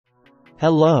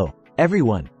Hello,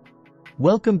 everyone.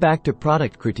 Welcome back to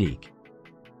Product Critique,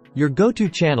 your go-to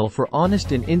channel for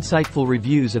honest and insightful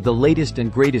reviews of the latest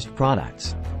and greatest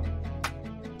products.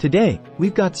 Today,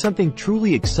 we've got something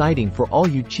truly exciting for all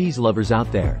you cheese lovers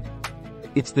out there.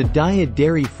 It's the Daiya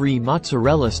dairy-free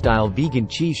mozzarella-style vegan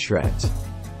cheese shreds.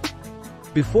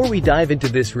 Before we dive into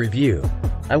this review,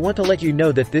 I want to let you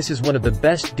know that this is one of the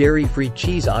best dairy-free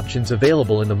cheese options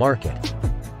available in the market.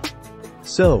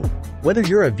 So, whether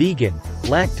you're a vegan,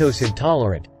 lactose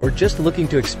intolerant, or just looking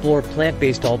to explore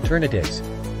plant-based alternatives,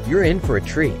 you're in for a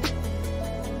treat.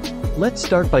 Let's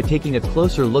start by taking a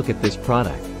closer look at this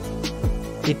product.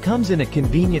 It comes in a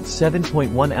convenient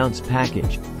 7.1-ounce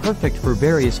package, perfect for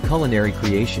various culinary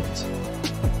creations.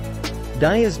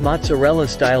 Daiya's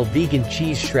mozzarella-style vegan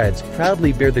cheese shreds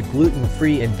proudly bear the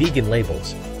gluten-free and vegan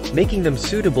labels, making them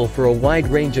suitable for a wide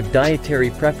range of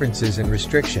dietary preferences and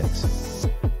restrictions.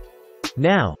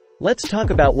 Now, let's talk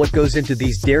about what goes into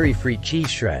these dairy-free cheese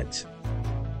shreds.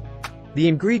 The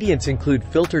ingredients include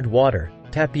filtered water,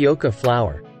 tapioca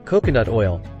flour, coconut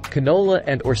oil, canola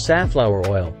and/or safflower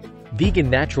oil, vegan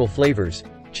natural flavors,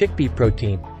 chickpea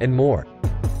protein, and more.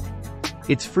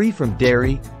 It's free from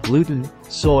dairy, gluten,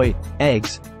 soy,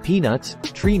 eggs, peanuts,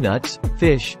 tree nuts,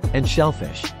 fish, and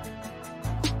shellfish.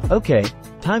 Okay,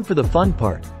 time for the fun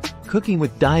part: cooking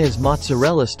with Daiya's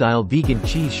mozzarella-style vegan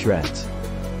cheese shreds.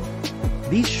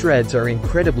 These shreds are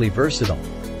incredibly versatile.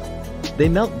 They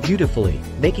melt beautifully,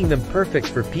 making them perfect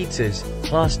for pizzas,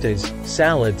 pastas,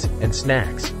 salads, and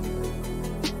snacks.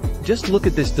 Just look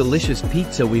at this delicious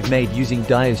pizza we've made using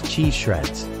Daiya's cheese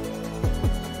shreds.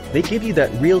 They give you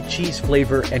that real cheese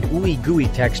flavor and ooey gooey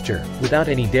texture, without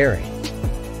any dairy.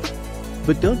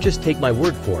 But don't just take my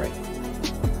word for it.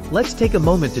 Let's take a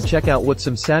moment to check out what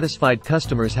some satisfied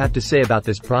customers have to say about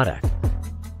this product.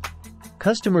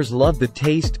 Customers love the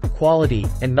taste, quality,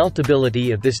 and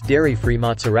meltability of this dairy-free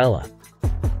mozzarella.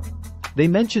 They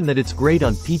mention that it's great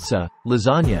on pizza,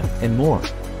 lasagna, and more.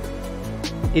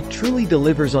 It truly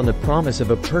delivers on the promise of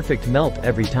a perfect melt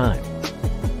every time.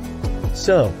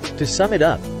 So, to sum it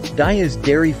up, Daiya's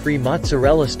dairy-free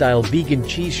mozzarella-style vegan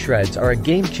cheese shreds are a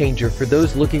game-changer for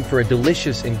those looking for a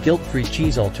delicious and guilt-free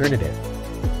cheese alternative.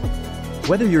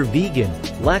 Whether you're vegan,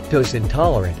 lactose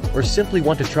intolerant, or simply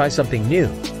want to try something new,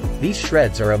 these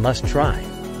shreds are a must-try.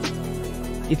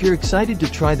 If you're excited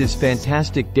to try this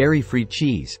fantastic dairy-free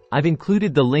cheese, I've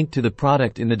included the link to the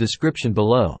product in the description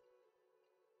below.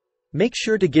 Make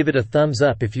sure to give it a thumbs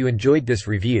up if you enjoyed this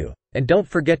review, and don't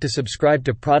forget to subscribe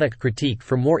to Product Critique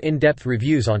for more in-depth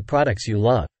reviews on products you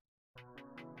love.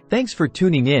 Thanks for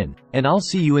tuning in, and I'll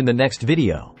see you in the next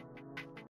video.